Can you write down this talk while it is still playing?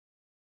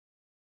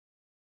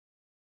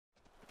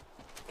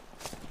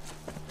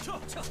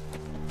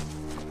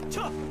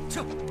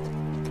撤！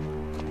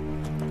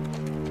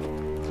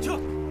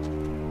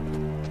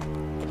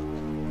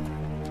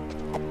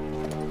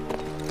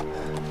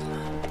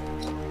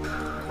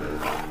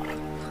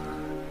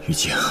玉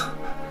京，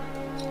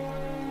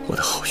我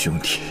的好兄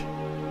弟，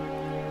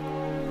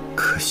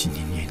可惜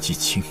你年纪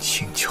轻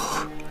轻就……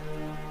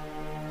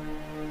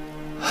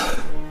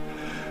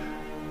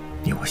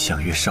你我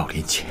相约少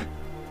林前，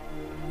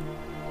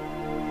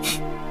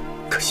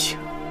可惜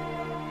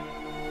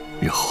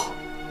日后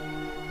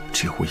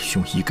只有为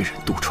兄一个人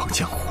独闯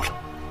江湖了。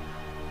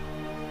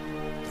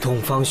东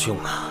方兄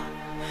啊，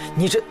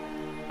你这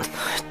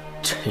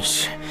真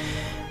是……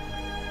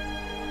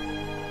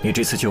你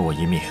这次救我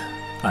一命，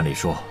按理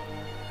说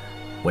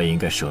我也应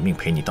该舍命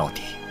陪你到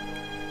底。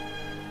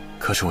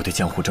可是我对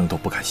江湖争斗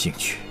不感兴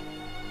趣，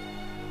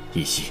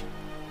一心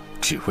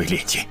只为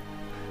练剑。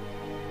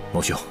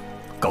某兄，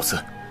告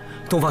辞。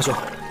东方兄，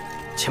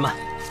且慢。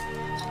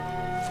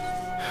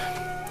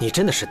你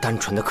真的是单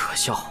纯的可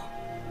笑。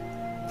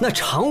那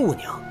常务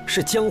娘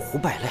是江湖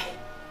败类，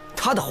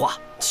她的话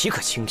岂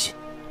可轻信？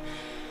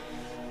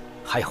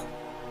还有，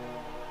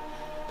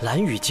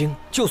蓝玉京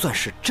就算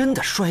是真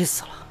的摔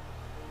死了，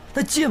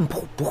那剑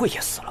谱不会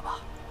也死了吧？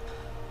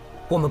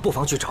我们不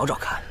妨去找找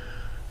看。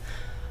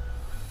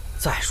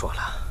再说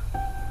了，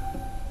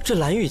这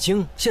蓝玉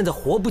京现在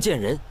活不见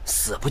人，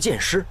死不见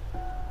尸。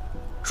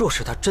若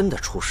是他真的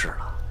出事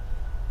了，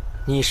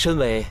你身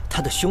为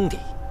他的兄弟，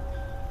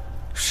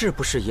是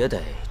不是也得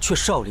去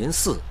少林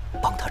寺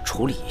帮他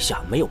处理一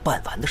下没有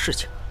办完的事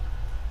情？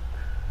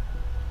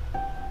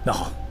那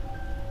好，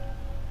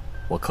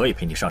我可以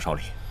陪你上少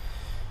林，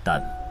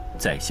但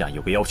在下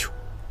有个要求。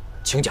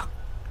请讲。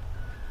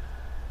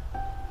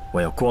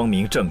我要光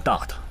明正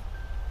大的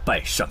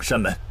拜上山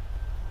门，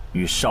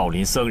与少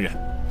林僧人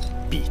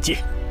比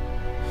剑。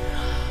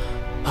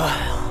哎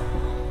呀，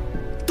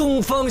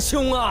东方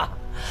兄啊，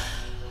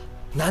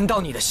难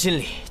道你的心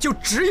里就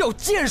只有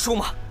剑术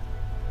吗？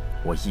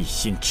我一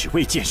心只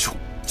为剑术。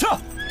撤！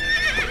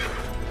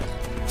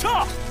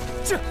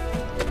这。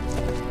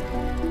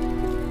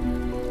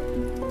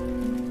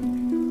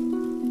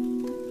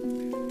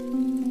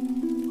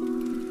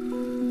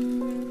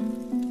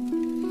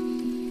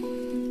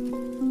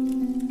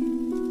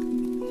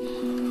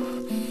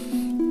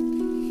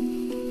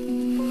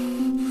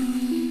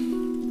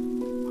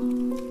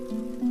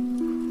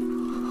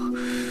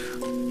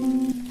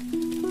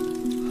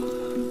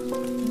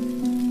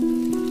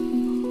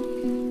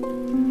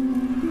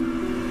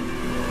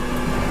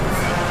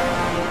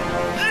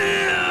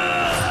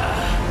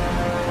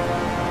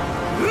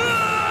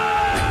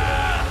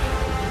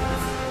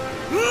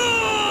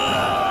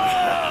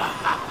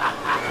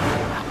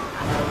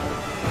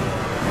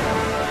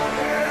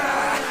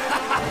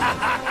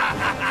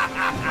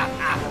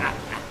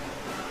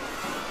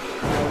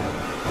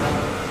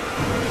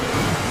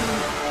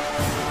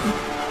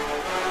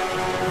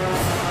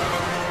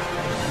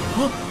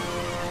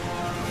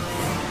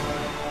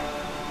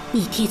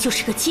你爹就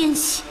是个奸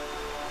细，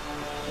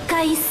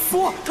该死！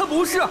不，他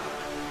不是。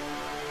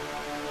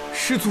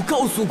师祖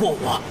告诉过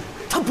我，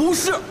他不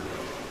是。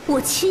我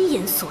亲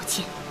眼所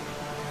见，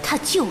他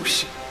就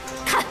是。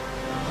看。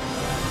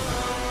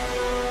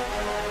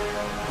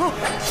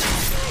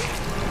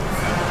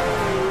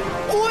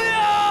不要！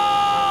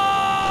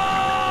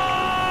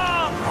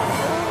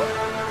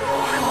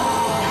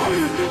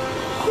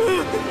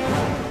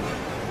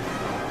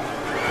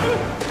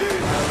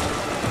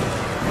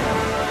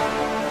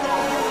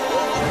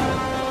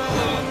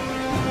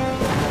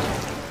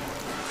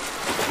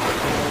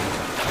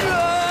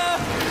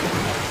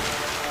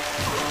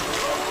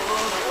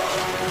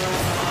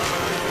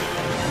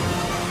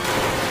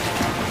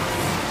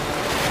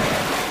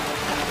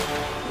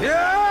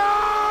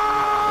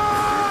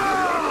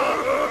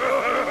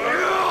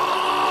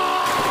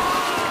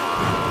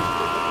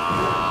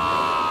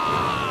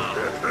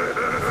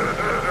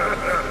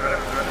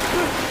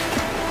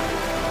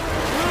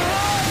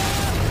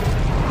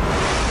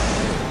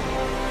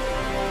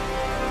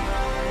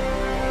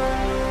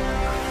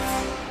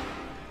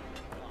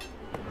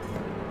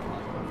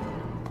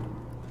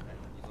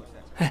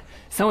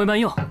三位慢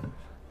用。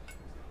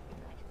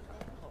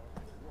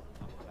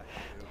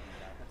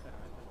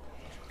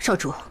少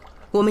主，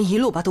我们一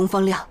路把东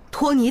方亮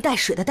拖泥带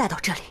水的带到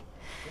这里，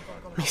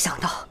没想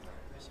到，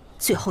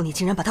最后你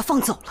竟然把他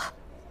放走了，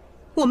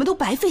我们都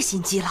白费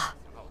心机了。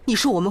你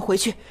说我们回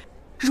去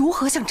如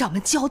何向掌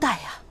门交代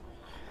呀？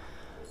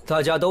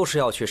大家都是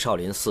要去少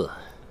林寺，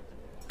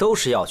都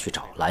是要去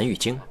找蓝玉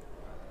京，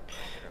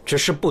只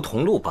是不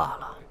同路罢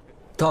了。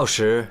到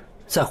时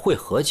再会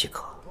合即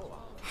可。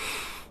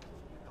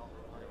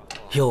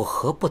有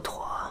何不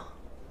妥？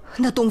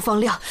那东方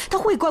亮他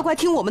会乖乖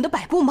听我们的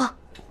摆布吗？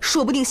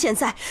说不定现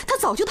在他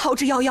早就逃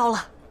之夭夭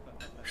了。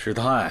师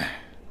太，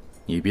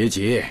你别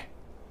急，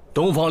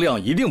东方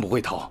亮一定不会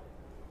逃，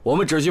我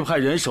们只需派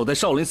人守在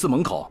少林寺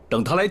门口，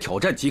等他来挑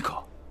战即可。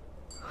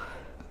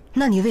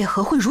那你为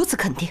何会如此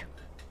肯定？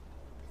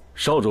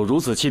少主如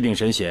此气定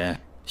神闲，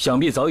想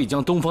必早已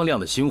将东方亮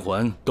的心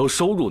魂都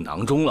收入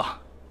囊中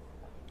了。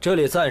这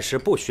里暂时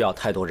不需要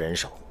太多人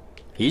手，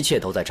一切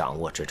都在掌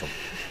握之中。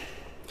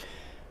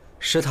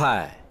师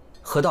太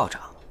和道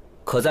长，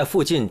可在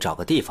附近找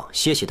个地方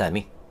歇息待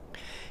命。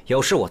有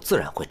事我自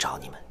然会找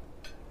你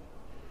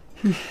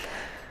们。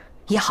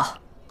也好。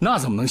那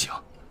怎么能行？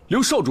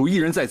留少主一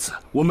人在此，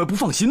我们不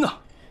放心呐。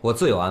我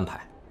自有安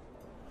排。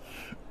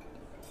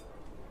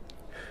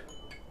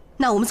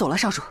那我们走了，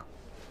少主。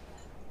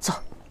走。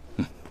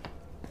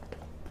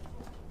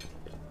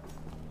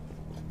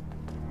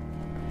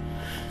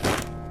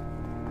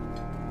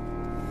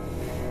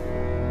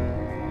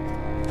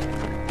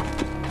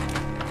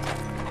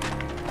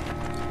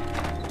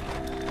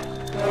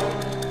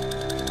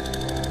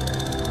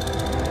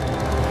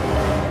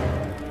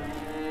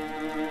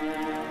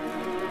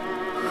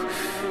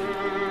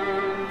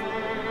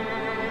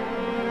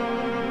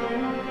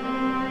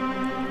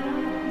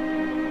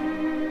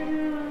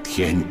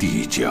天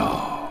地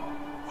交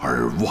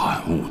而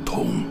万物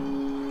同，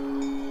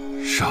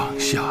上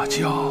下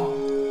交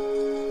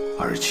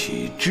而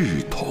其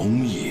志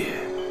同也。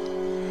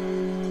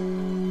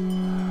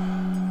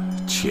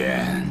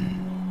乾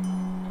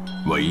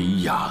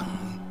为阳，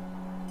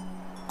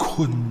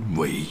坤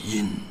为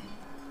阴，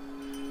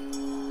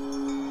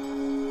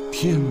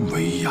天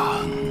为阳，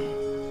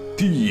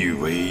地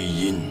为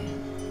阴，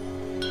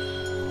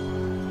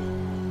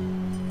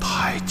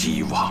太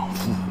极往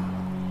复，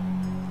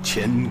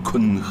乾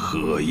坤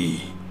合一，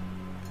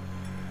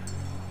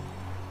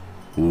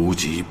无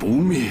极不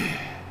灭，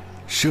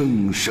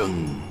生生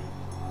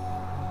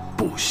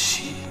不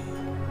息。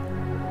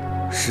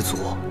师祖，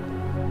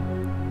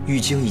玉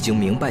京已经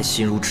明白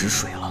心如止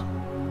水了。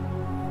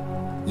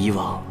以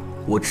往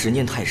我执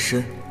念太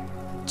深，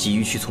急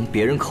于去从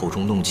别人口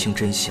中弄清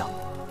真相，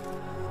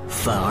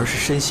反而是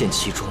深陷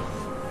其中，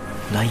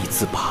难以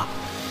自拔。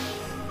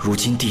如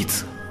今弟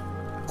子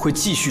会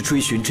继续追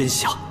寻真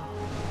相，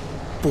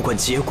不管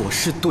结果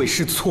是对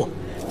是错，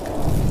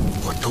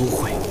我都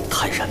会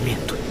坦然面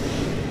对。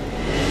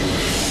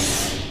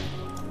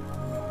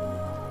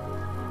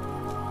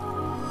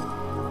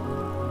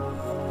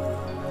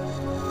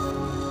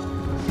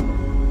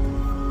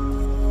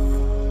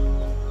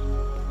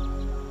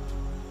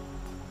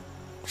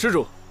施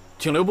主，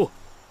请留步。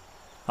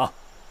啊，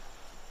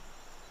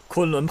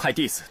昆仑派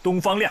弟子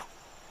东方亮，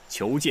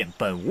求见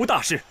本无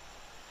大师。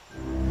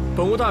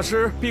本无大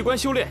师闭关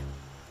修炼，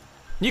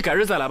你改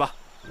日再来吧。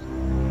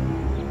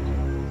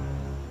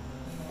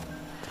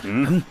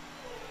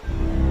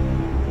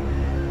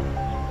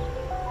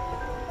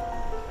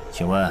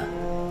请问，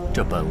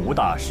这本无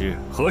大师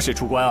何时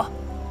出关啊？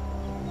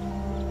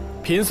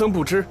贫僧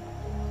不知，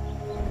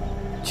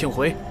请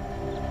回。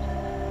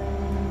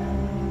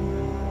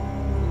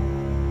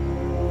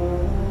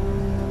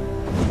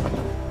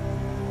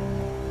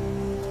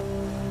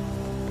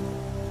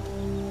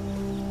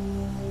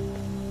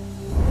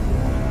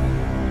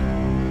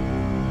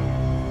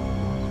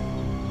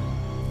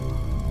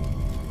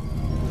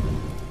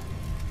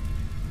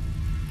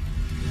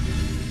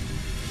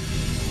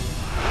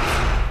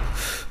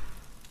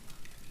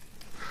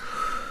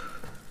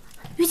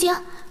玉京，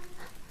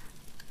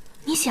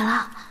你醒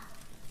了。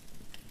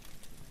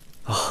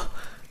哦，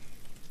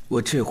我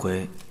这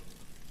回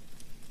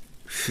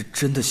是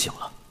真的醒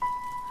了。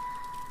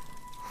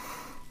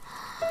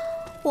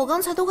我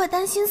刚才都快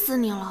担心死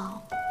你了。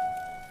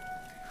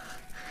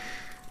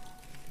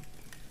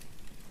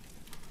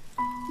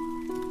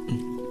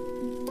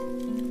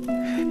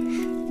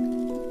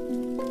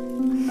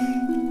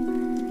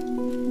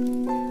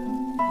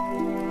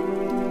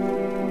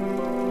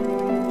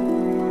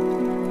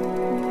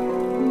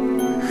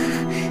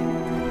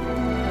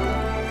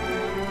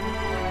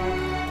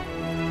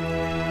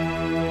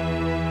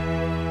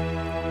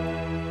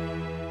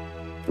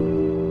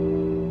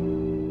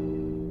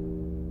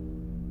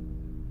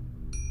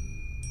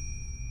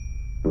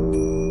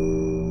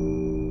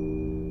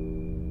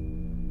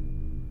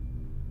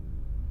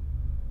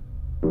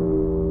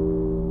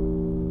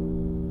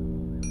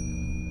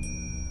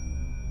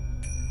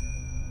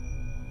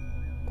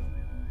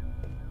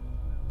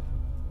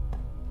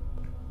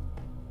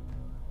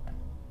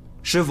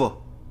师傅，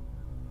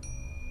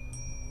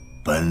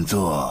本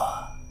座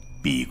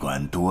闭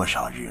关多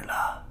少日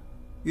了？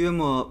约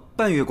莫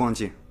半月光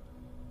景。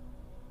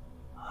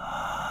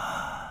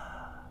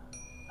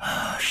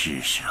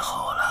是时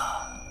候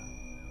了。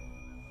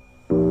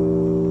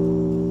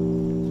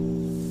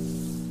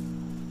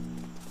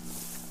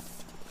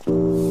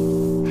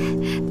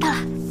到了。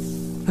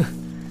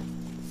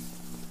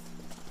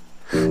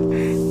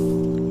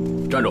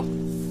站住！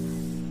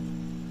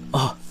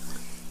啊，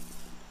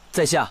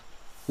在下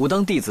吾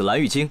当弟子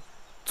蓝玉京，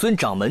遵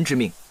掌门之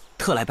命，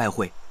特来拜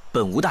会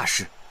本无大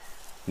师。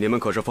你们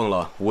可是奉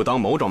了吾当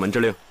某掌门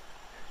之令？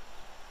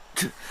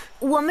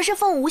我们是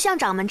奉吴相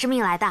掌门之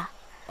命来的。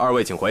二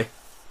位请回，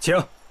请。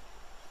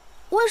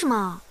为什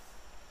么？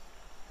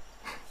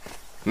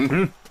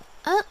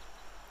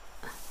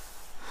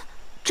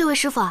这位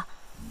师傅，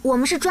我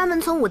们是专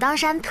门从武当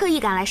山特意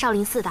赶来少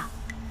林寺的。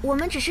我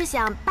们只是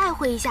想拜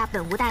会一下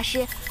本无大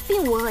师，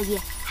并无恶意，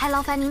还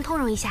劳烦您通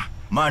融一下。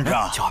慢着，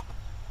秋儿，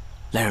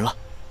来人了，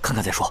看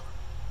看再说。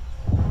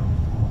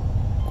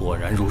果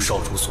然如少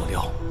主所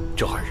料，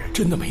这二人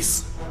真的没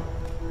死。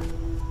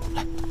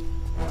来，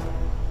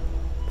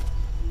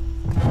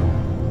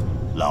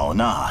老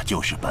衲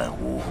就是本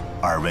无，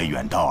二位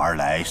远道而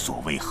来，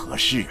所谓何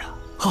事啊？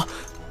哈，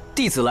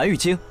弟子蓝玉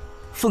京，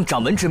奉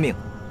掌门之命，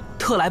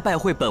特来拜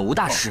会本无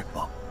大师。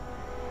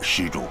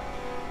施主，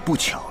不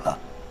巧了，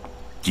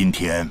今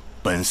天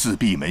本寺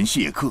闭门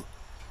谢客，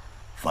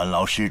烦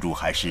劳施主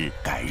还是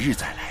改日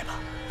再来吧。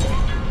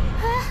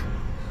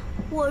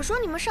我说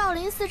你们少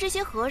林寺这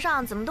些和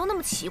尚怎么都那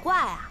么奇怪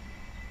啊？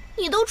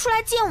你都出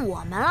来见我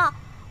们了，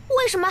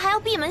为什么还要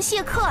闭门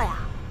谢客呀？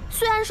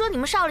虽然说你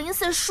们少林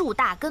寺树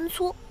大根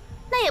粗，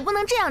那也不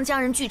能这样将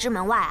人拒之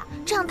门外啊，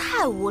这样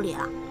太无礼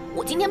了。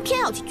我今天偏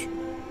要进去，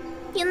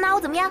你能拿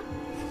我怎么样？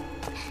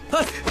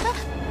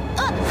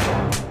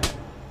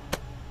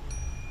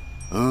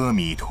阿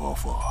弥陀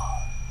佛，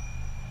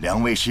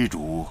两位施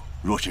主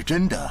若是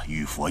真的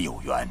与佛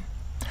有缘，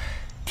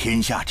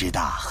天下之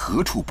大，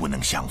何处不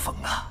能相逢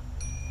啊？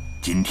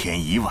今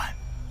天已晚，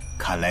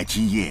看来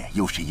今夜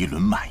又是一轮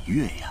满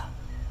月呀。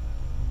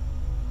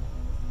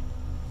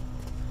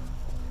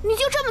你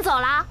就这么走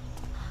了？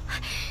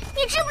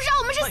你知不知道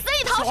我们是死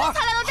里逃生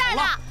才来到这儿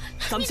的？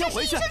咱们先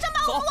回去。你这是硬生生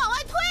把我们往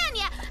外推啊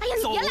你！哎呀，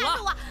你别拦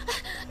着我！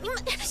你们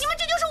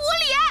这就是无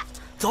礼！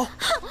走，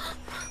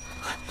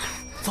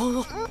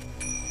走。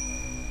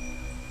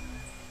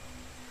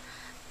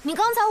你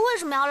刚才为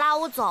什么要拉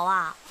我走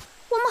啊？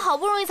我们好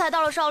不容易才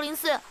到了少林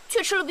寺，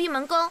却吃了闭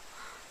门羹，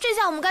这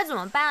下我们该怎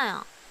么办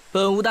呀？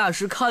本无大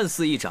师看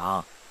似一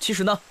掌，其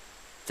实呢，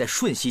在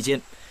瞬息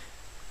间，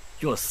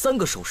用了3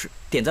个手势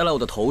点在了我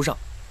的头上，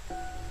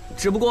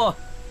只不过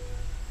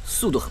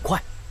速度很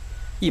快，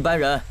一般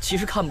人其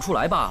实看不出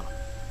来罢了。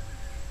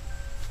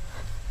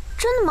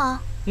真的吗？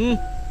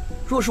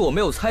若是我没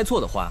有猜错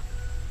的话，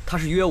他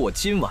是约我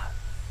今晚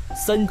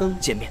3更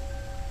见面。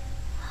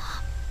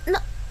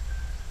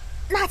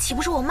那岂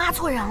不是我骂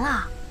错人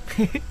了？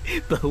嘿嘿，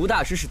本无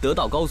大师是得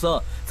道高僧，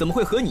怎么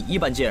会和你一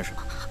般见识呢？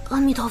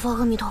阿弥陀佛，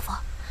阿弥陀佛！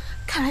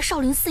看来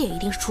少林寺也一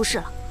定是出事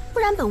了，不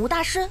然本无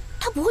大师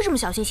他不会这么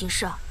小心行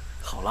事。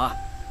好了，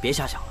别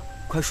瞎想了，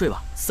快睡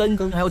吧，3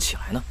更还要起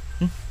来呢。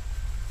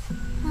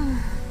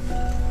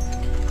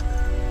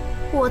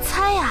我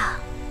猜呀，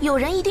有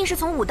人一定是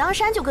从武当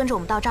山就跟着我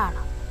们到这儿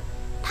了，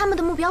他们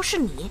的目标是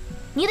你，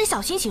你得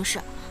小心行事。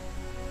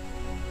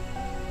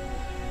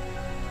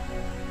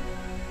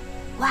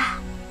喂，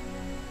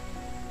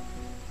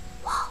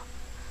哇，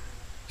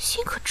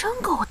心可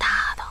真够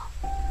大的。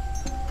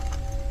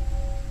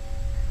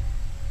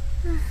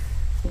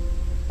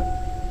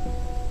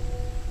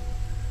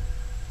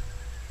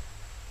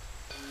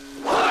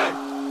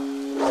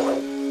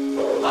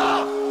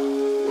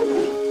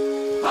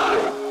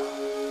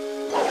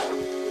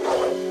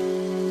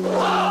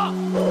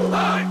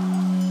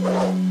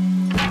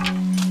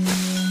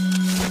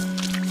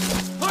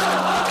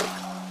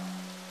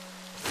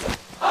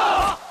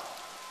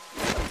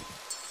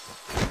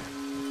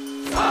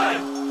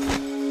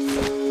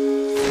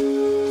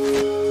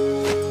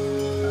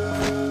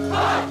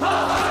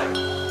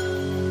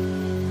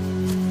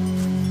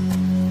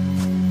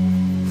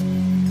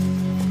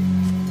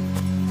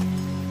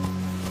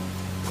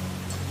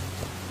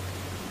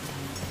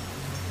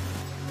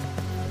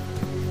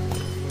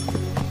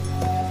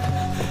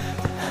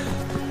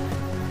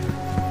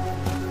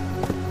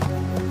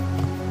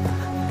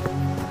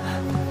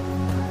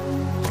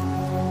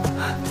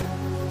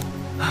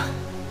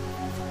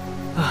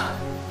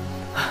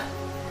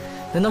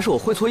难道是我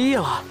会错意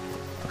了？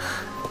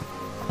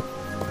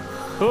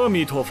阿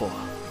弥陀佛，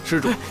施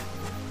主，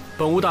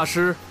本无大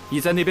师已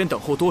在那边等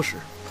候多时。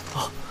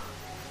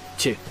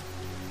请。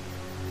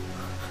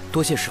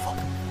多谢师傅。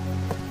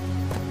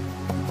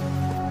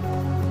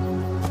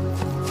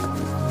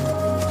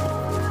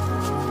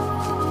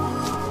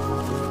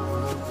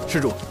施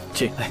主，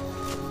请。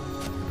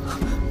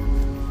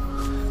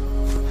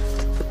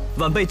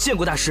晚辈见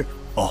过大师。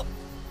哦，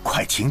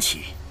快请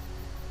起。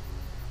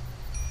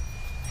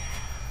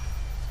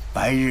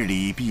白日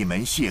里闭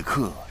门谢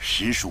客，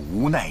实属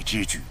无奈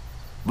之举，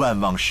万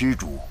望施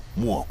主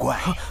莫怪。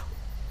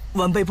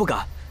晚辈不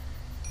敢。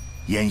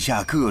眼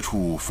下各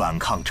处反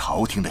抗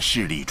朝廷的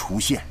势力出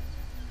现，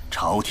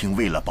朝廷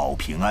为了保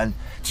平安，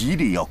极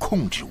力要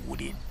控制武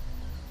林。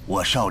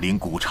我少林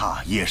古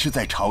刹也是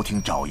在朝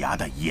廷爪牙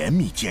的严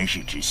密监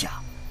视之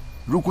下。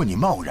如果你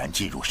贸然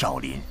进入少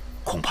林，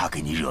恐怕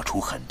给你惹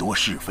出很多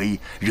是非，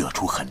惹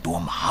出很多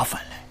麻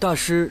烦来。大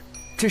师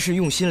真是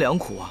用心良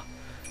苦啊，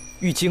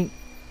玉京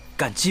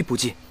感激不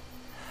尽。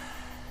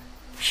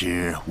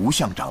是吴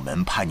相掌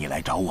门派你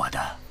来找我的，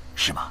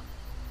是吗？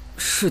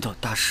是的，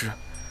大师，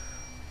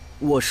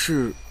我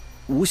是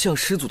吴相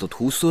师祖的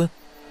徒孙，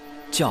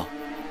叫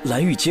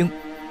蓝玉京。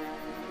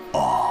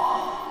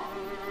哦，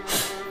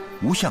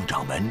吴相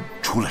掌门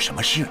出了什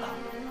么事了？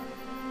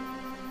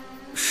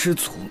师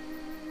祖，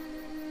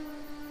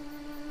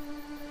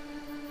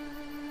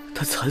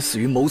他惨死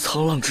于谋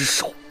沧浪之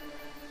手。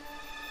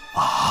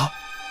啊！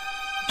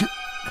这，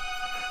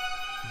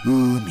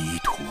阿弥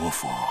陀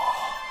佛。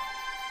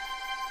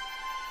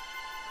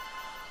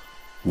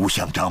吴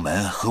相掌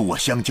门和我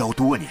相交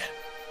多年，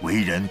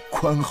为人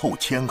宽厚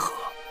谦和，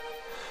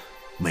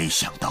没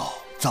想到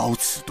遭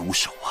此毒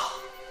手啊！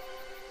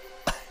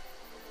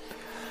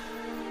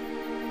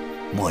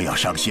莫要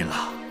伤心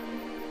了。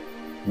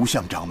吴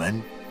相掌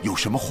门有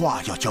什么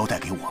话要交代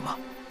给我吗？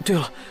对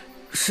了，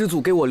师祖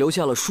给我留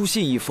下了书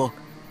信一封，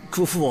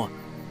嘱咐我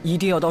一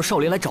定要到少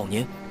林来找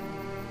您。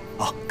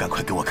哦，赶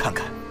快给我看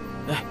看。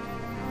哎。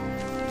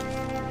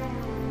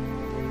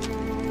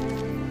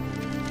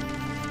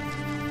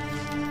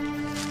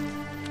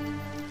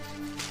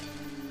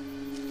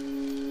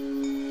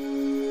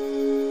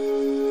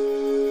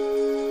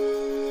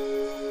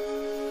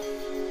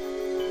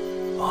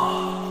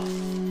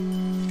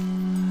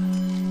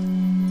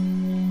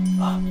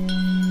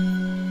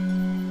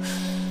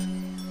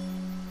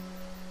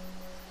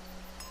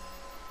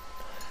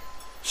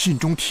信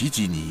中提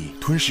及你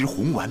吞食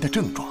红丸的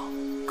症状，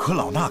可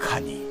老衲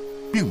看你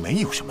并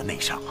没有什么内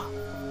伤啊。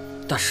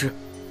大师，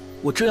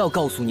我正要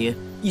告诉您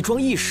一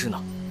桩异事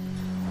呢。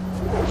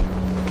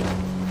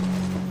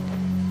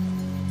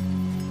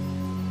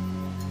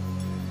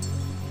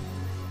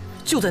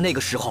就在那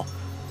个时候，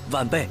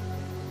晚辈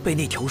被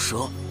那条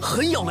蛇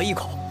狠咬了一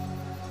口。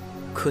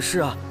可是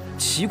啊，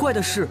奇怪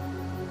的是，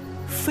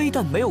非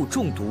但没有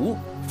中毒，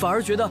反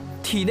而觉得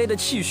体内的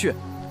气血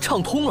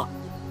畅通了。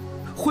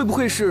会不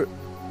会是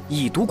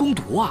以毒攻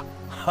毒啊？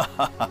哈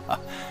哈哈哈！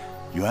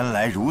原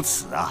来如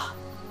此啊，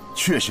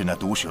确实那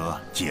毒蛇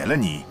解了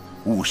你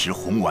误食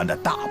红丸的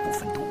大部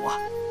分毒啊。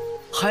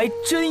还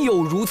真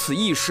有如此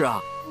异事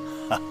啊！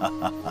哈哈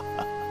哈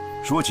哈！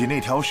说起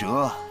那条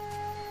蛇，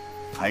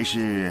还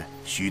是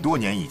许多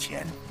年以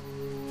前，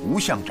吴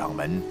相掌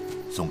门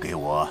送给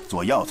我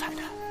做药材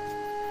的。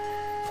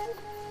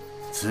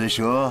此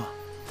蛇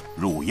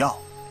入药，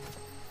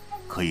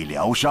可以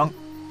疗伤、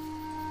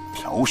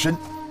调身，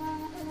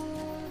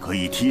可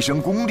以提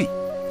升功力。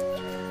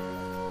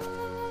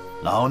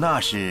老衲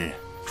是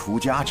出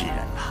家之人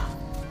了，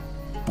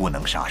不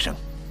能杀生，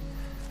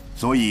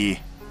所以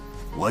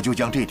我就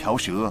将这条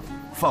蛇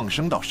放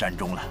生到山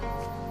中了。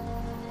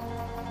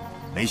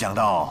没想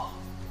到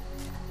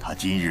他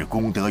今日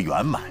功德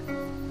圆满，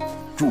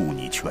祝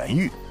你痊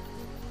愈。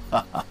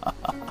哈哈哈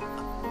哈！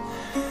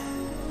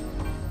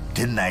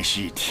真乃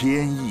是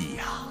天意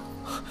呀！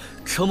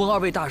承蒙二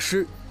位大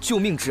师救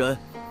命之恩，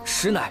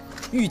实乃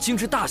玉京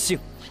之大幸。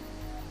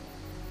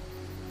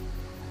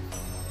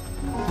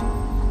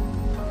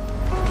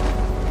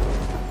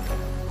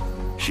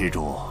施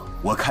主，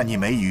我看你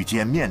眉宇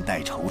间面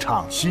带惆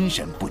怅，心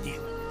神不宁，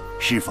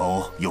是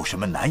否有什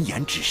么难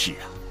言之事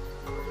啊？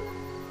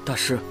大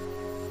师，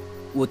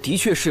我的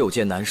确是有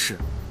件难事，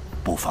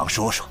不妨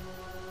说说。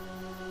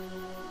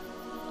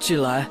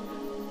近来，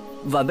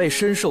晚辈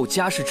深受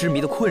家世之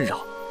谜的困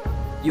扰，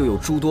又有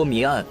诸多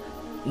谜案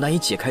难以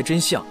解开真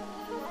相，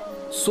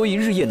所以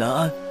日夜难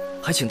安，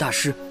还请大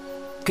师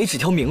给指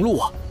条明路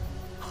啊！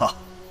哈，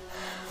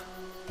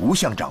吴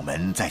相掌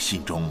门在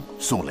信中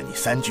送了你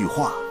3句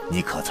话，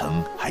你可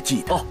曾还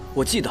记得？哦，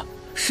我记得，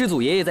师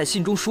祖爷爷在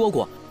信中说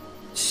过：“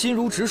心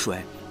如止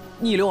水，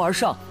逆流而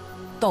上，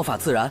道法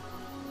自然。”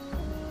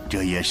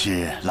这也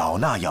是老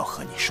衲要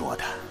和你说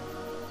的。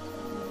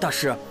大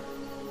师，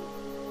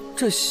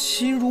这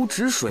心如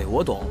止水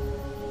我懂，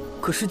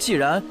可是既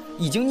然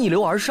已经逆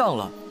流而上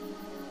了，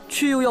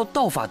却又要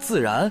道法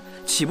自然，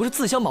岂不是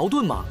自相矛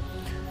盾吗？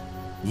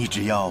你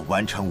只要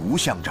完成吴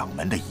相掌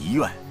门的遗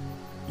愿，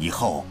以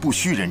后不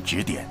需人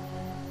指点，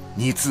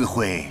你自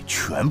会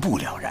全部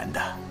了然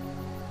的。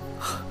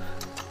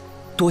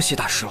多谢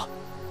大师了。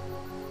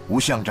吴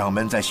相掌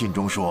门在信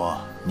中说，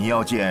你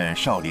要见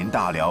少林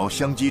大辽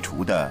香积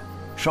厨的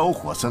烧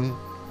火僧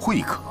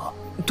慧可。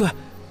对，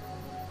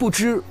不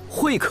知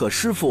慧可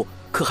师傅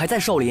可还在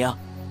少林啊？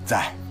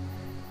在，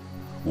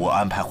我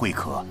安排慧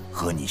可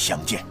和你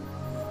相见。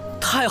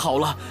太好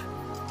了，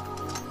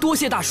多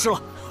谢大师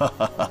了。哈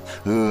哈哈，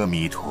阿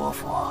弥陀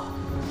佛。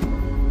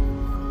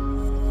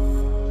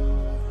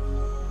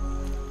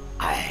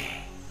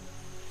哎，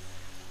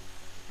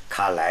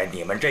看来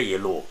你们这一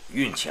路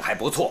运气还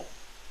不错，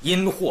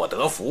因祸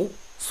得福，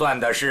算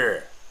的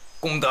是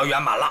功德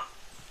圆满了。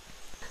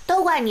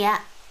都怪你，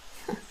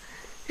哼，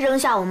扔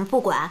下我们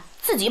不管，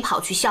自己跑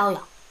去逍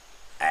遥。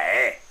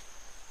哎，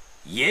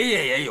爷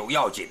爷也有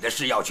要紧的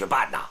事要去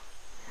办呐，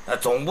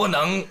总不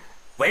能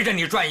围着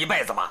你转一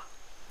辈子吧？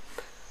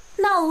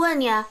那我问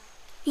你，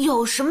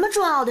有什么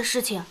重要的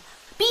事情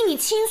比你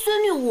亲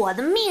孙女我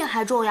的命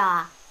还重要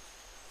啊？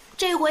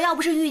这回要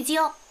不是玉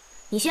京，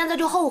你现在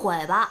就后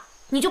悔吧，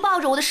你就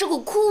抱着我的尸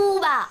骨哭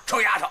吧。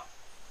臭丫头，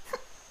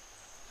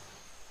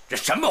这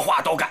什么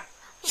话都敢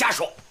瞎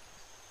说！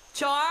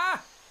巧儿，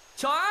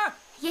巧儿，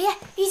爷爷，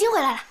玉京回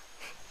来了。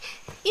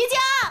玉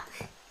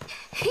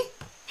京，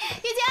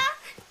玉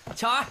京，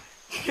巧儿，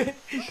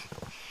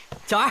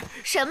巧儿，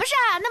什么事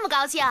啊？那么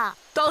高兴？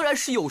当然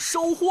是有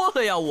收获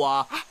了呀！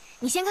我，哎，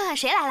你先看看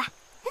谁来了。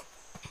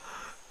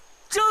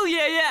郑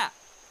爷爷。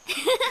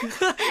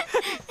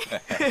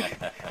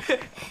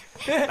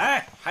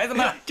来，孩子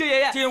们，郑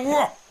爷爷进屋。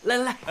来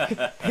来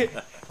来。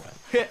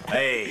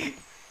哎，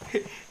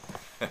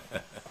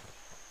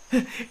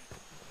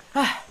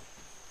哎，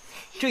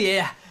郑爷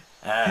爷，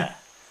哎，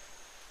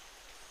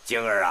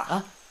晶儿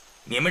啊，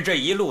你们这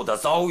一路的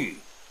遭遇，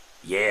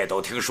爷爷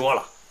都听说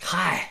了。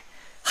嗨，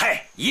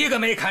一个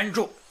没看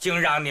住，竟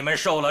让你们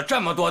受了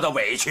这么多的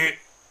委屈。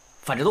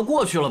反正都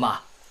过去了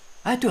嘛。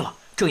哎，对了，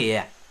郑爷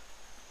爷，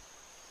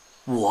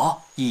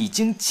我已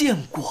经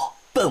见过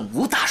本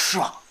无大师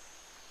了，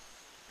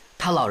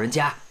他老人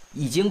家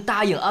已经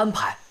答应安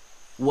排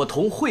我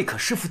同慧可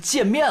师傅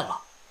见面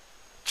了。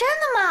真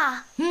的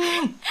吗？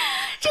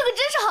这个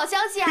真是好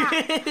消息啊！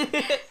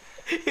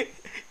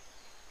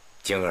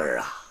晶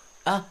儿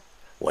啊，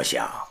我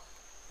想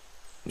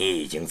你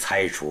已经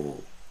猜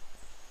出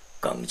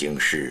耿京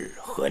师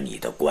和你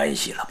的关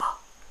系了吧？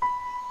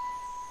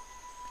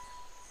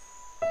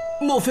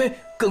莫非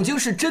耿京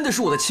师真的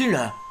是我的亲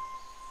人？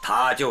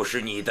他就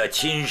是你的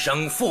亲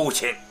生父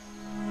亲。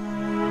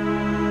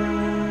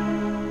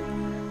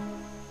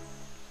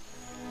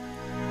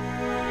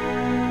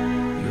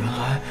原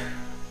来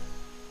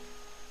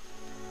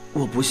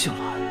我不姓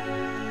蓝，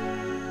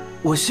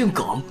我姓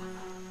耿。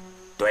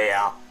对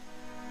呀，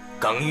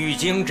耿玉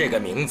京这个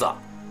名字，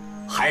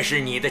还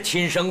是你的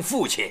亲生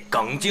父亲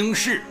耿京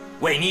师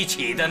为你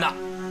起的呢。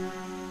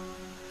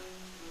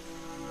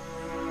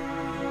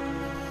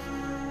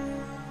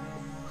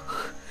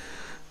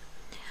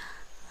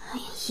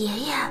爷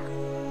爷，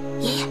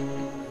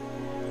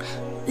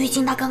玉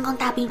京他刚刚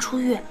大病初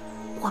愈，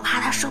我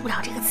怕他受不了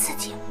这个刺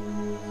激。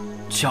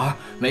巧儿，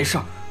没事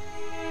儿，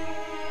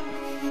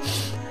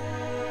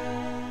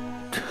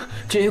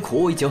这些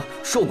苦我已经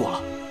受过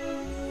了，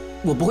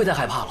我不会再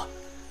害怕了。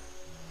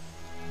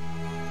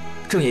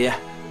郑爷爷，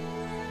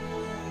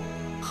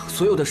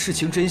所有的事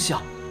情真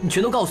相你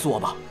全都告诉我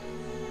吧，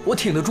我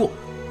挺得住。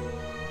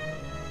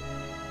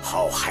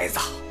好孩子，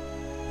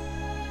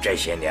这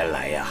些年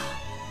来呀，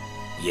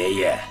爷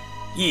爷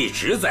一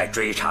直在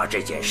追查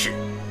这件事。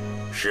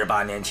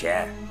18年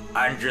前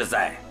安置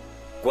在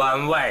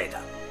关外的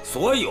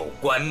所有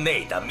关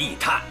内的密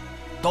探，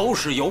都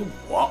是由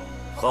我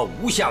和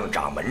吴相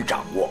掌门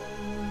掌握，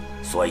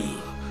所以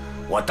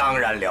我当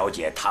然了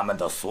解他们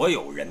的所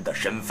有人的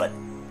身份。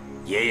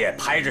爷爷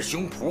拍着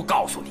胸脯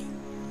告诉你，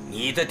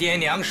你的爹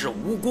娘是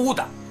无辜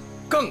的，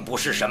更不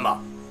是什么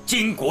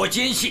巾帼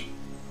奸细。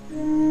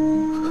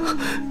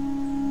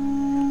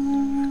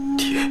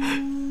爹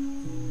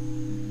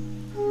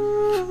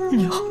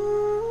娘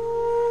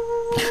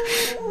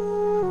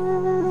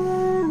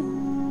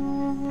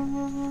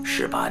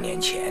，18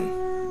年前，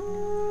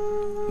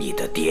你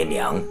的爹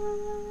娘、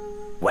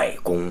外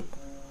公，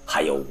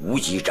还有无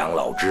极长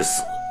老之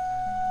死，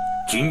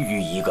均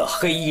与一个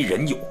黑衣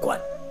人有关，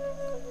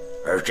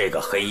而这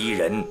个黑衣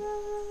人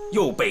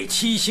又被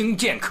七星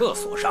剑客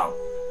所伤，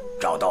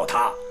找到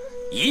他，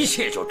一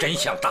切就真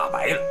相大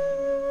白了。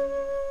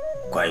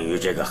关于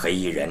这个黑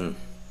衣人，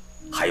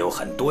还有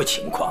很多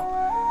情况，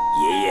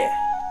爷爷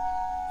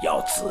要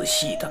仔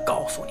细地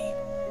告诉你。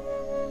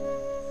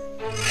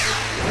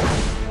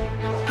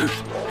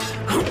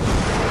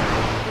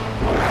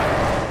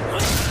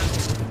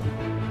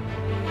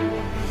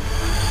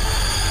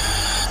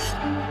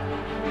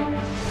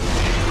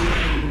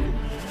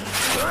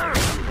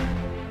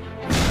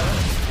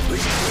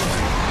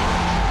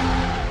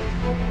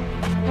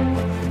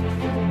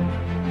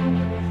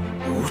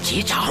无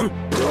极掌。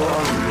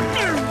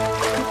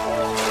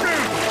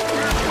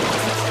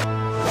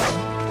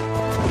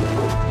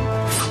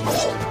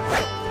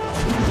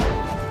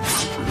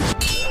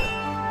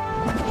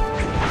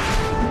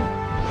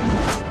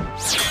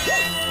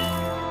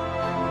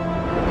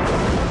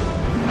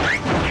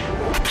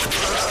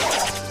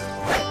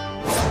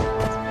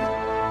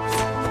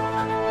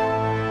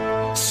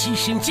七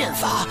星剑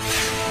法。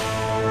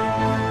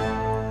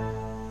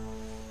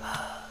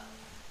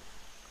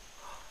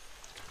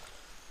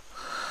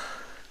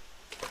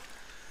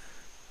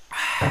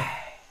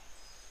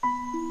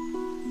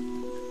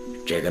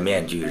这个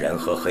面具人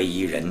和黑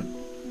衣人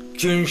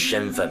均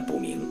身份不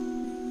明，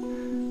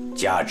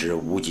加之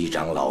无极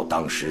长老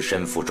当时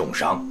身负重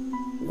伤，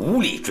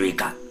无力追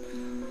赶，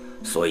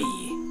所以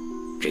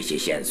这些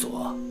线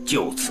索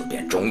就此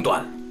便中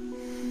断了。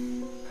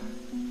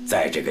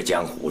在这个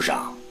江湖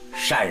上，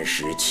善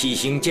使七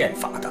星剑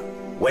法的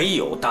唯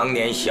有当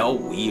年小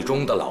武艺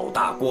中的老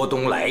大郭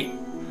东来，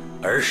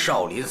而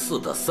少林寺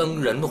的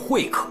僧人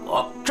慧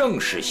可正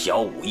是小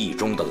武艺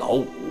中的老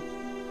五。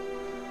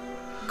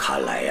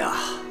看来呀，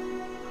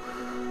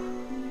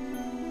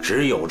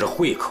只有这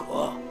慧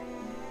可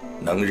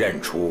能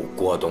认出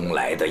郭东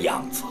来的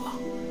样子了。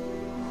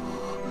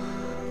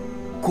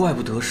怪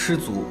不得师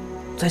祖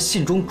在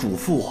信中嘱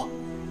咐我，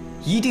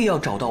一定要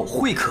找到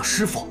慧可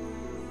师傅。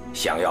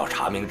想要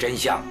查明真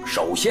相，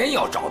首先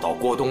要找到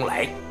郭东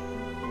来，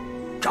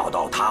找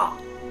到他，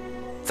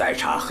再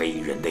查黑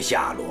衣人的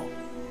下落，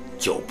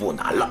就不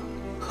难了。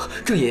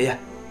郑爷爷，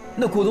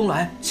那郭东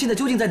来现在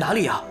究竟在哪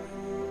里啊？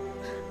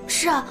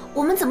是啊，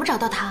我们怎么找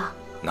到他？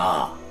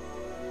那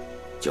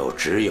就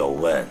只有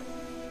问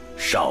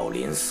少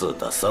林寺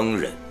的僧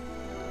人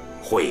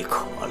慧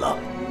可了。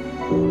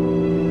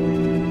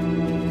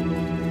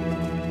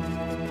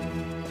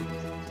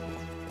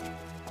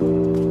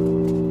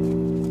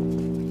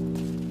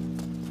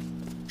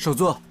首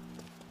座。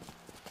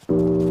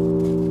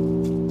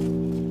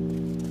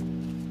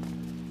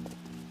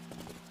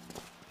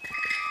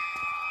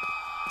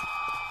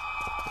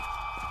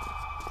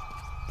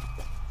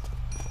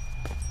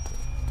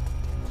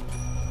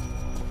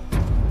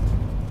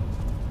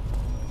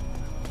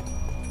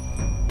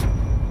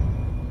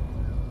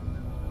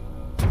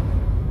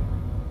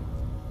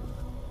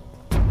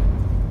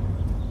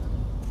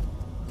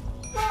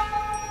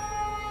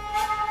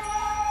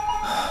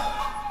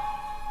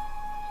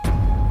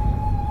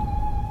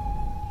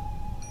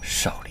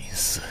少林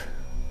寺。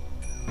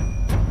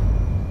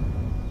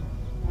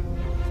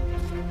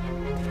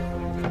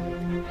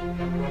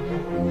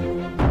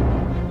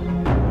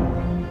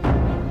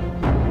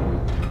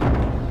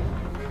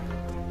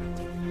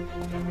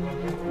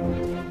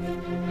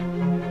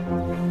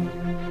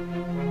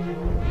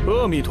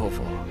阿弥陀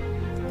佛，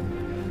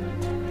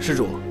施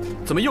主，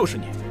怎么又是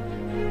你？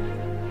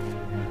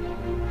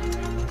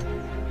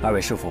二位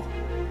师傅，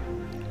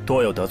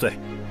多有得罪。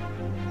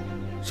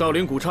少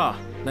林古刹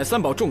乃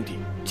三宝重地，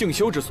静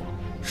修之所，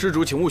施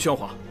主请勿喧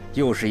哗。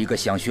又是一个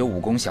想学武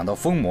功想到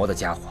疯魔的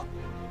家伙。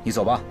你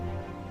走吧，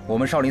我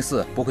们少林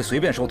寺不会随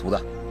便收徒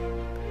的。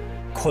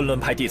昆仑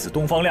派弟子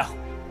东方亮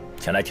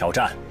前来挑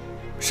战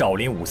少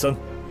林武僧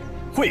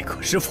慧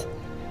可师傅，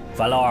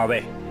烦劳二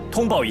位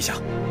通报一下。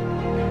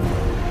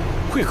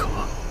慧可？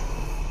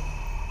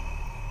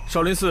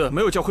少林寺没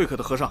有叫慧可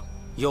的和尚。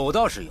有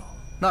倒是有，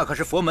那可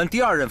是佛门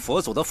第2任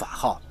佛祖的法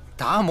号，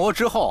达摩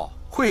之后，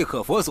慧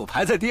可佛祖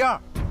排在第2。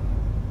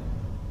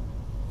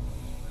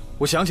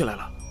我想起来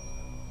了，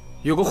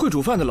有个会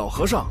煮饭的老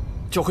和尚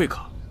叫慧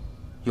可。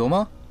有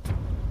吗？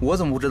我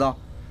怎么不知道？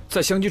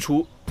在香积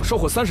厨烧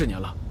火30年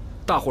了，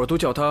大伙儿都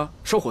叫他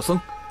烧火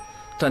僧，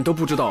但都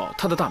不知道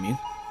他的大名。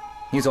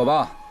你走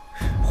吧，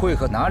慧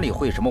可哪里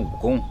会什么武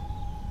功？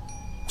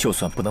就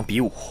算不能比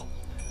武，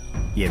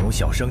也容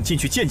小生进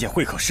去见见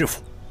慧可师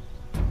傅。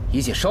一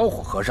介烧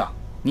火和尚，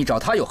你找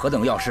他有何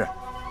等要事？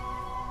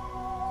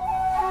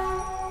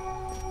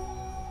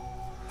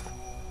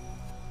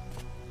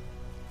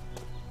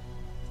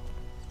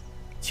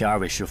请二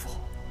位师傅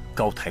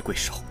高抬贵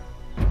手，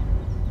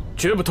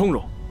绝不通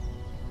融。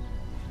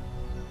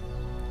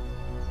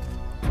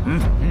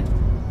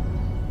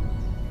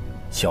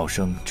小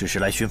生只是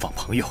来寻访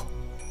朋友，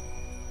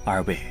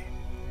二位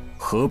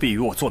何必与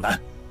我作难？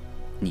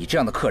你这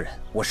样的客人，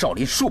我少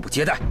林恕不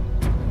接待。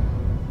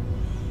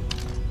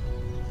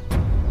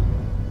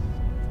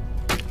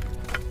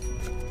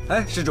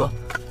哎，施主，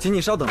请你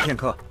稍等片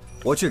刻，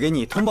我去给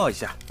你通报一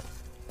下。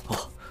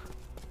哦。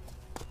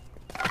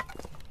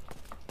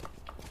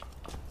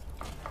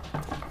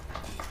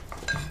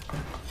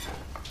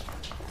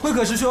慧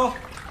可师兄，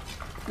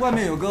外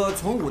面有个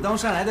从武当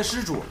山来的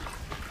施主，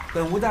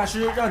本吴大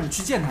师让你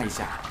去见他一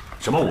下。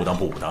什么武当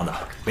不武当的？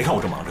没看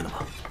我正忙着呢吗？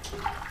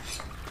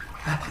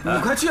哎，你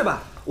快去吧，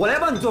我来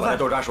帮你做饭。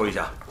豆渣说一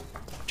下，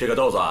这个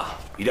豆子啊，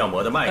一定要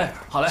磨得慢一点，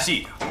好嘞，细一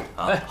点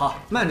啊。哎，好，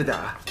慢着点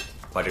啊。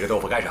把这个豆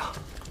腐盖上。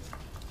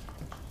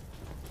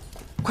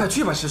快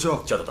去吧，师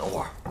兄。叫他等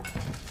会儿。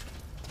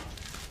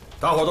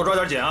大伙都抓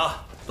点紧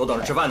啊，都等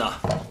着吃饭呢。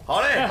好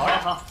嘞，好嘞，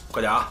好。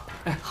快点啊。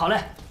哎，好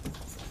嘞。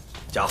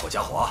加火，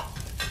加火啊！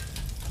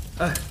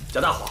哎，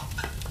加大火。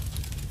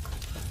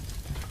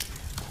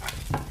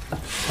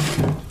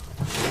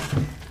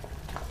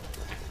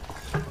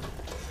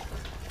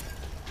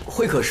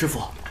慧可师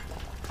傅，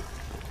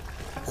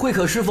慧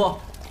可师傅。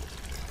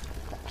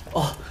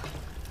哦，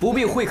不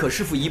必慧可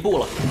师傅一步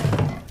了。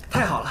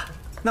太好了，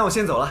那我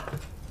先走了。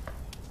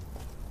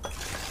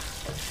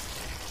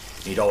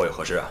你找我有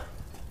何事啊？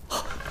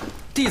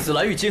弟子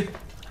蓝玉京，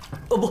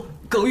不，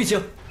耿玉京，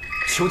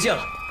求见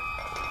了。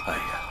哎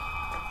呀，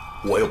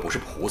我又不是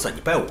菩萨，你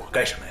拜我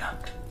干什么呀？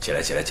起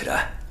来，起来，起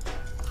来！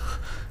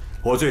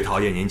我最讨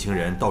厌年轻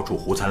人到处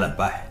胡参乱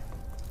拜。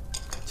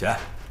起来。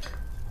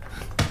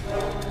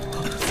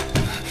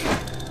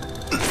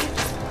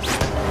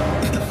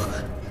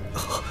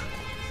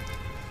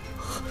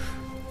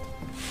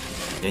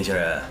年轻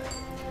人，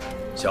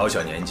小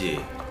小年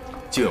纪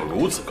竟有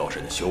如此高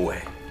深的修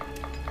为，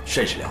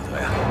甚是了得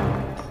呀！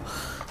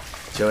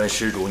请问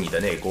施主，你的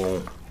内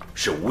功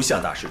是无相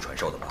大师传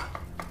授的吗？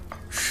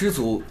师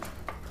祖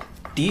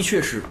的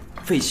确是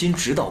费心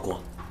指导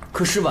过，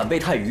可是晚辈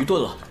太愚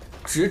钝了，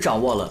只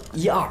掌握了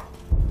1、2。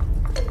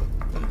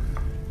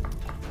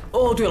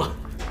哦，对了，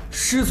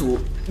师祖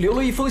留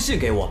了一封信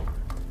给我，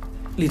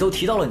里头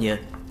提到了您，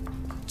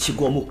请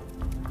过目。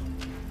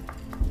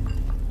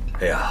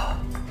哎呀，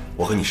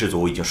我和你师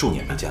祖已经数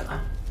年没见了，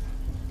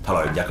他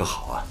老人家可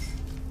好啊？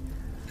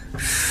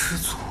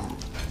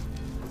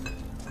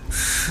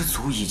师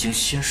祖已经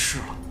仙逝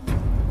了。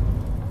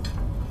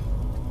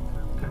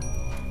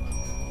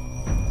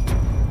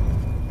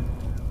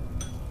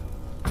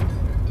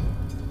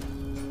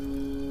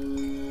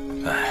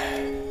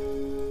唉，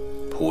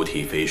菩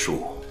提非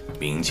树，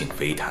明镜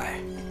非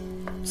台，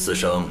此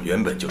生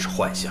原本就是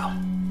幻象。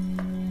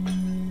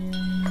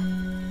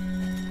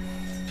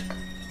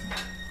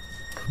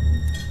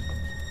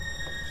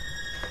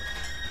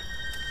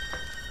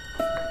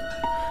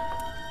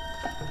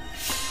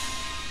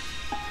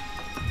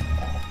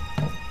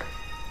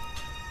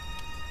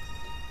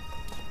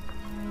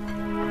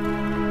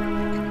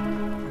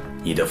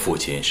你的父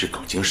亲是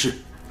耿京世。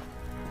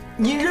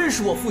您认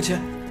识我父亲？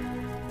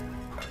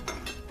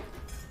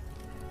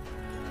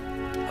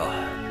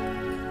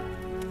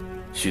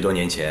许多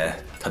年前，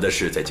他的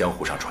事在江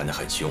湖上传得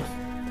很凶，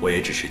我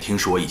也只是听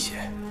说一些。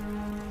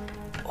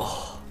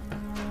哦。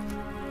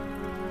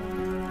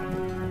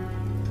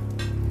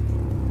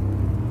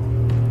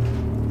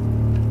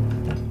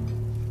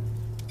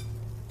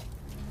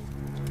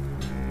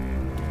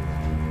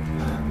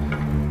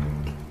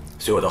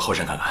随我到后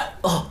山看看。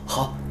哦，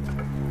好，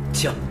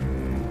请。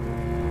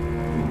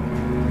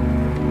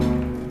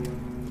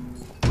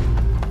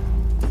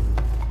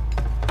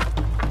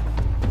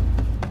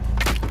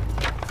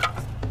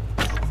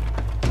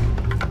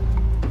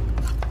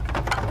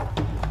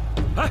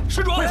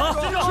施主，会合！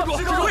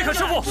施主，会合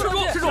师傅！施主，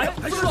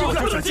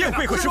就想见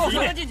会合师傅一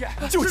面，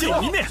就见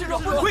一面。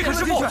会合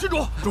师傅！施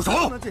主，住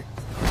手！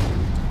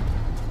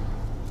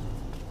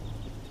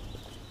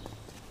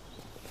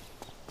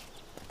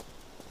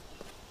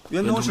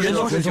袁东师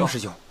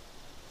兄，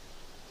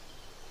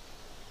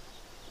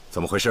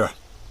怎么回事？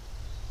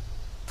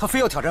他非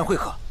要挑战会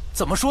合，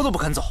怎么说都不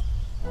肯走。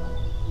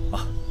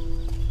啊，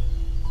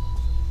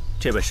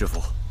这位师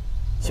傅，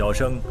小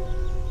生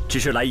只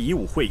是来以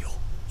武会友，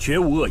绝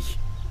无恶意。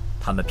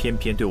他们偏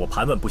偏对我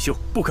盘问不休，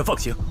不肯放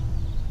行。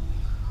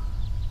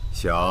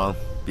想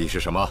比试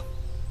什么？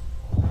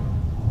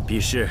比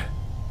试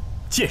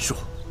剑术。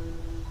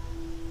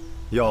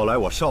要来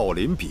我少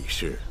林比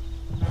试，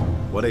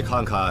我得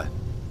看看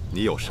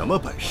你有什么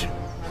本事。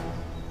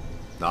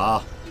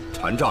拿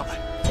禅杖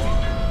来。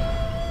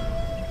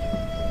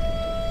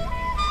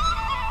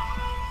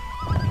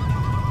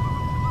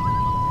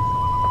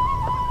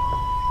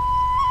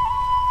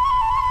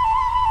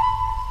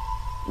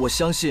我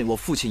相信我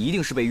父亲一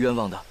定是被冤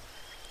枉的，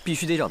必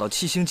须得找到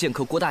七星剑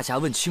客郭大侠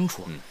问清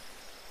楚。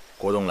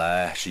郭东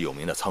来是有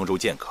名的沧州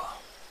剑客，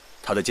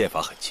他的剑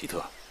法很奇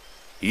特，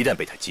一旦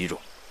被他击中，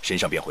身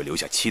上便会留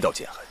下7道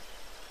剑痕，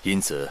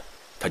因此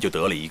他就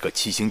得了一个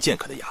七星剑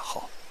客的雅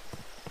号。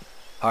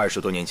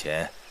20多年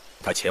前，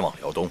他前往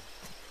辽东，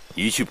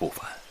一去不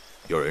返。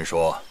有人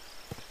说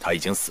他已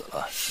经死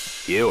了，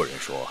也有人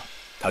说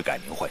他改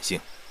名换姓。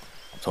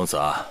从此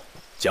啊，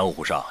江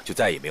湖上就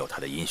再也没有他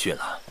的音讯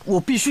了。我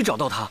必须找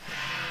到他。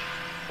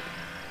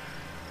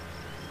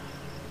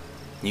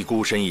你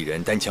孤身一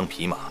人，单枪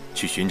匹马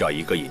去寻找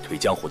一个隐退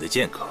江湖的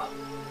剑客，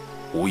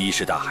无疑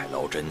是大海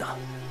捞针呐。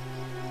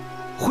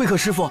会客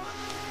师傅，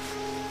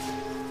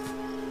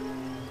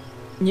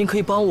您可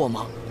以帮我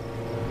吗？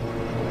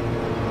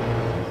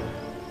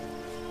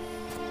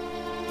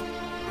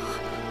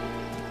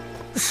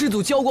师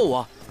祖教过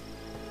我，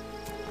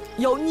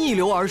要逆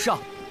流而上。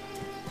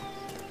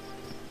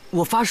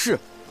我发誓，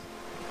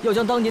要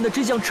将当年的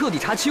真相彻底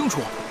查清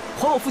楚，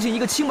还我父亲一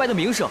个清白的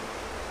名声。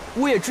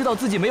我也知道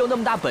自己没有那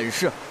么大本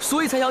事，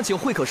所以才想请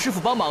慧可师傅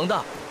帮忙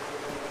的。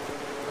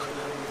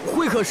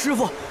慧可师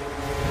傅，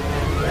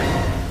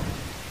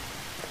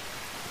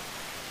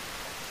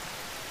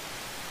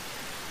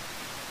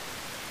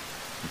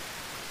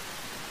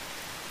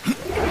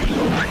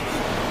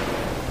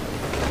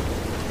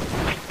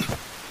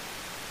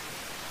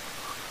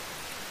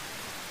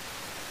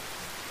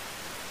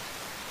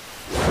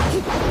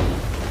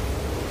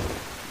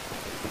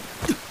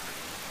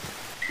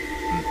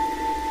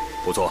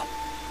不错，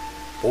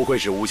不愧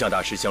是无相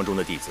大师相中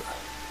的弟子。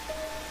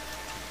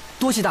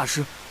多谢大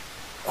师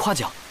夸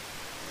奖。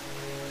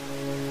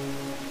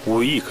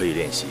武艺可以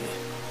练习，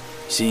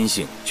心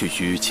性却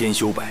需千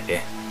修百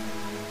炼。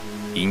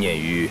一念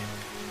愚，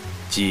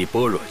即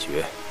般若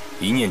觉；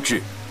一念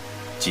智，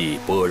即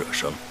般若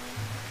生。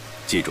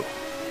记住，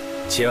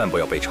千万不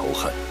要被仇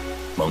恨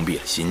蒙蔽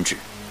了心智。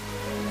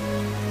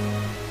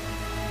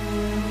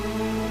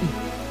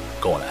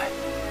跟我来。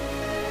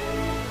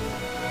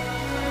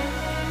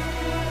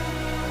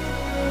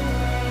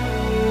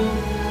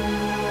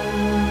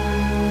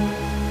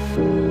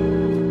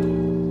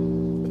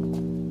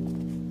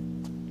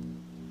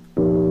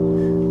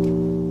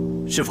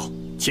师傅，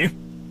请。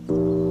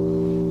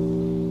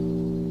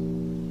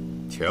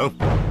请。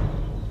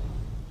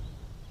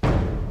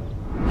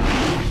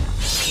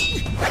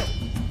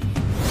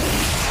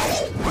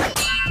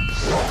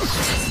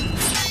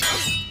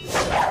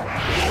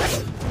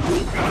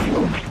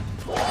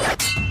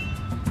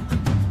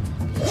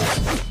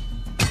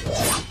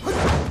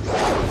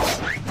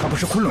他不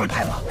是昆仑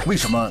派吗？为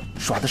什么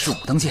耍的是武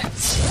当剑？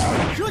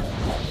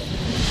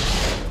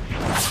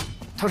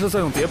他是在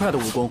用别派的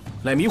武功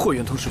来迷惑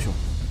圆通师兄。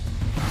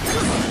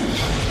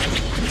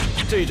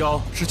这一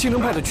招是青城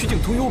派的曲径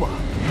通幽吧？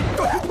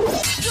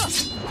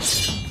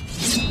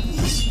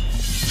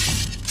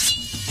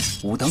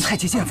武当太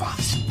极剑法。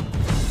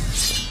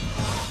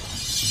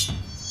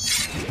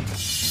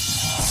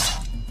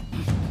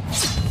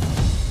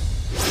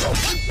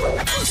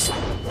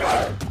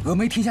峨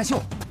眉天下秀，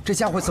这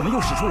家伙怎么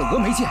又使出了峨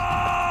眉剑？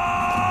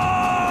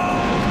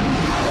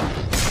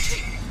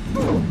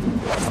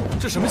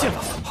这什么剑法？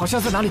好像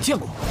在哪里见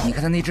过。你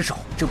看他那只手，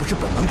这不是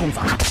本门功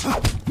法。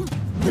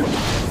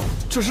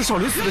这是少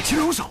林寺的青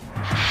龙手。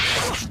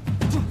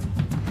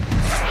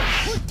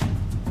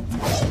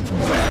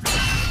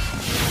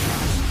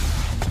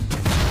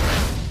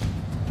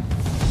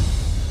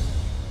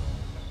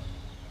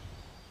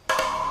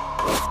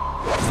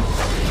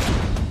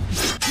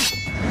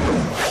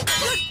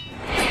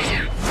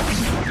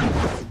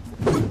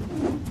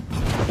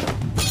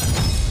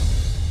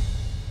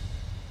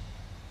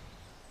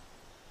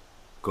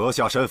阁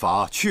下身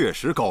法确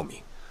实高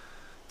明，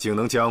竟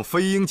能将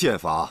飞鹰剑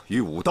法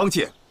与武当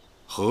剑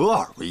合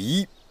二为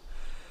一。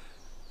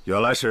原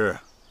来是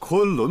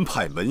昆仑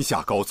派门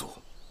下高祖，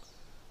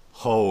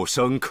后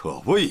生可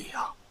畏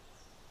呀！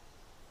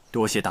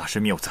多谢大师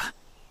谬赞，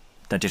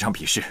但这场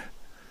比试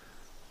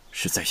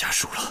是在下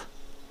输了。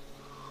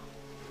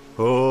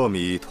阿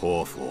弥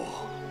陀佛。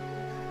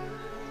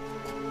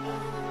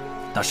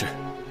大师，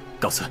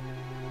告辞。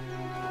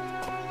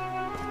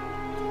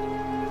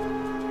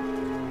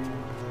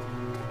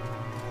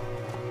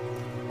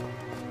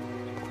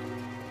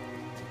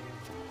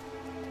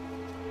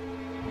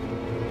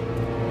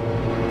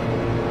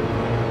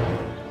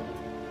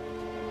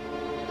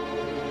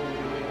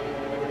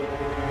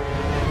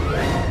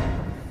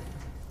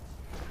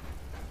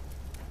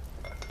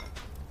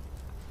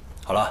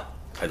好了，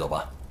开走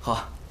吧。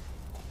好。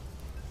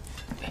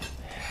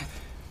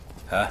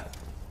哎，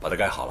把它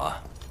盖好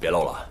了，别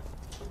漏了。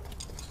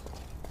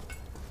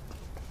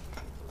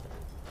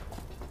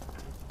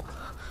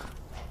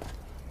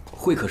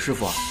慧可师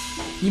傅，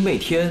你每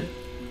天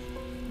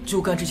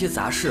就干这些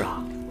杂事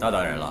啊？那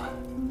当然了，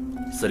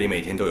寺里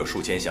每天都有数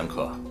千香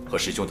客和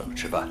师兄等着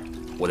吃饭，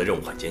我的任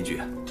务很艰巨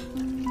啊。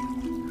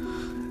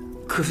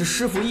可是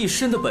师傅一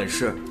身的本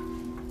事，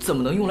怎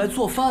么能用来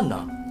做饭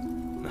呢？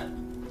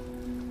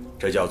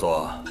这叫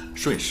做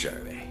顺势而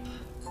为，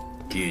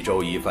一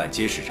粥一饭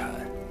皆是禅，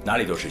哪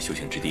里都是修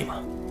行之地嘛。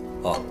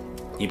哦，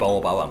你帮我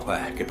把碗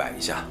筷给摆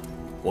一下，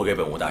我给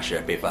本无大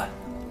师备饭。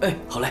哎，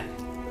好嘞。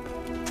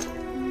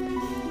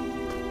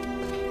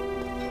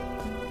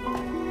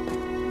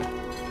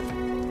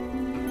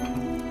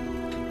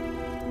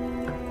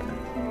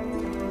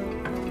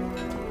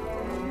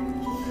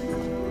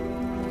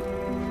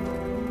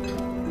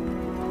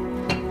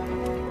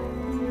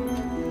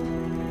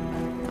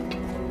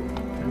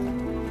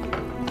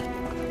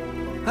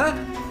哎，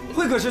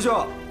慧可师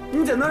兄，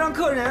你怎能让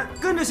客人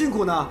跟着辛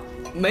苦呢？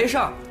没事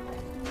儿，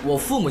我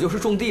父母就是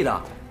种地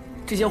的，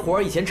这些活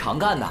儿以前常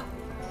干的。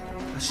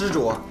施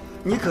主，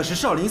你可是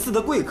少林寺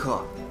的贵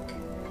客。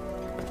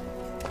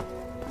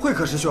慧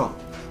可师兄，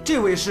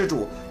这位施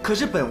主可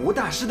是本无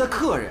大师的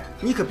客人，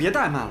你可别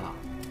怠慢了。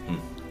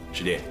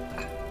师弟，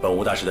本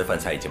无大师的饭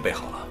菜已经备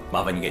好了，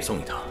麻烦你给送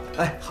一趟。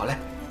哎，好嘞。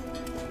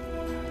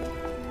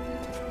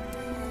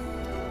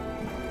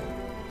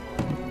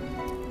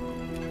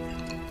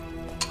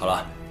好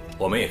了，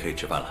我们也可以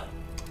吃饭了。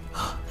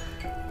好，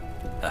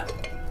来。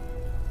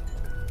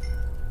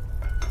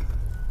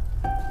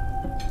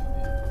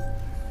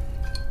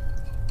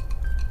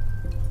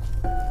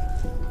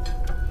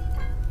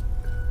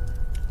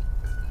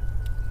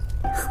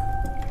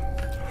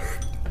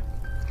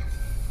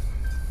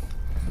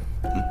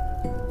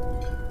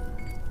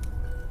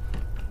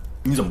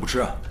你怎么不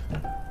吃啊？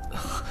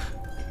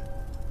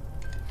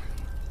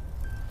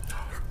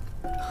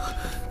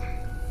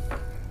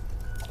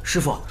师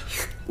傅，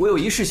我有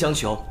一事相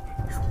求，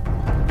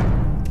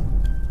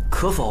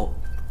可否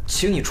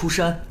请你出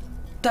山，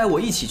带我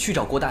一起去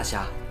找郭大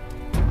侠？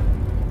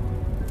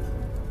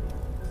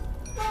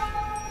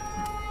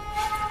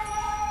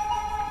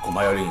恐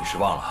怕要令你失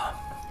望了。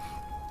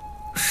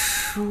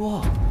失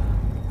望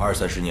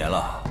？20-30年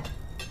了，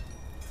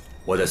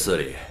我在寺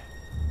里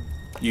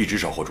一直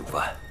守候主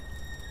饭，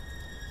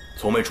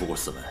从没出过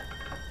寺门，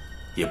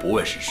也不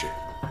问世事。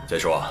再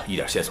说一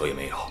点线索也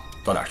没有，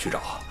到哪儿去找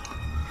啊？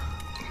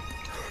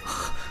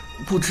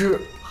不知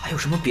还有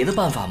什么别的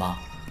办法吗？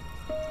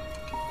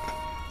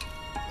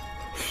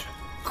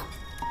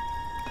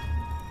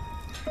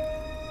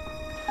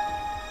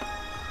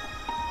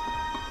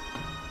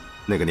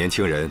那个年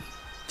轻人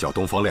叫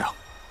东方亮，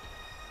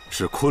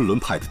是昆仑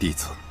派的弟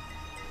子。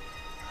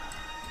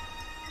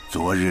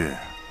昨日，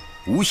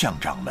无相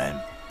掌门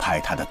派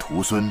他的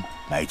徒孙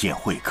来见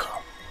慧可，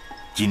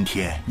今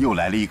天又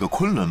来了一个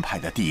昆仑派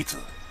的弟子，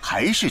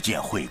还是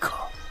见慧可。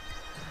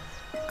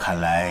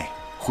看来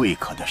慧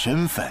可的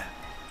身份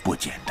不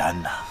简单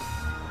呐。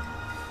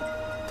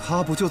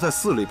他不就在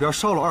寺里边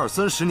烧了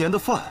20-30年的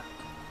饭，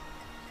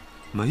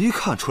没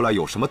看出来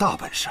有什么大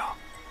本事啊。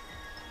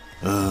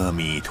阿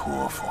弥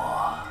陀佛。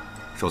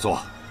首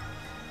座，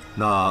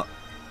那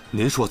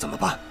您说怎么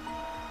办？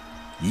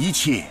一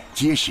切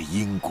皆是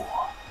因果。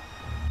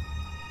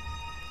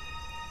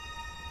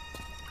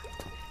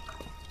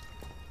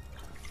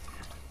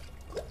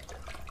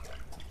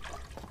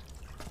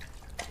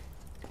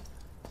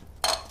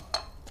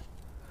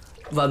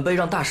晚辈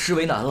让大师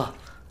为难了。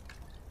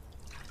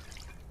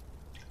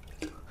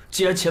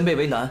既然前辈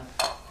为难，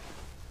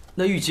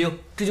那玉京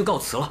这就告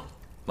辞了。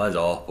慢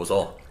走，不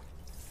送。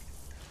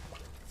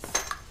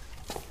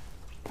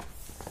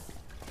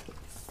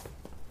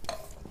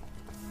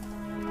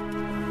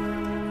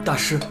大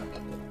师。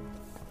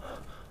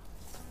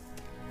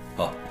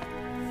好，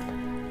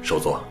首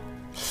座。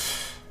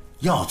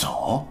要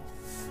走？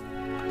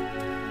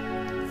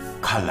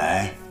看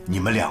来你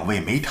们两位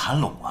没谈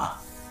拢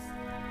啊。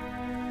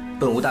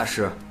本无大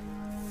师，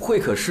慧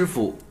可师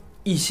傅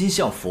一心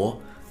向佛，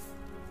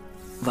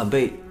晚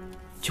辈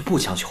就不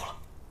强求了。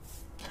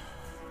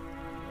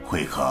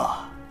慧可，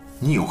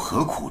你有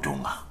何苦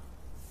衷啊？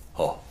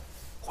哦，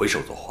回首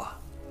作画，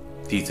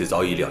弟子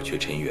早已了却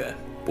尘缘，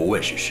不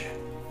问世事。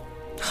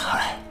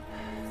嗨，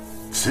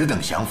此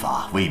等想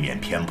法未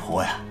免偏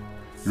颇呀。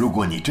如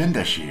果你真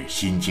的是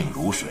心静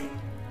如水，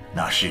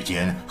那世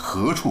间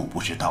何处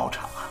不是道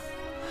场啊？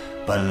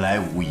本来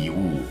无一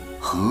物，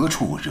何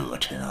处惹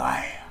尘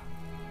埃啊？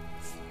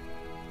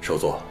首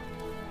座，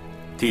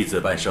弟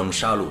子半生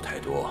杀戮太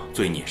多，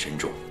罪孽深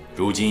重，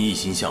如今一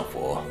心向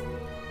佛，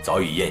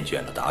早已厌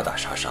倦了打打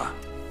杀杀，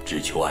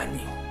只求安宁。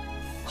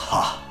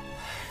哈，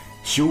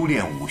修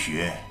炼武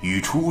学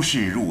与出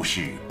世入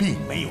世并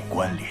没有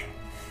关联，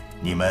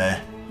你们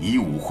以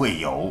武会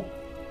友，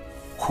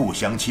互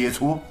相切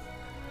磋，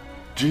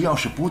只要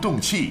是不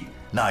动气，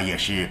那也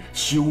是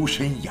修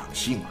身养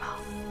性了。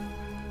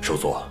首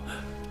座，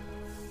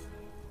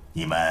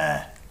你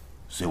们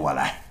随我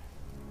来。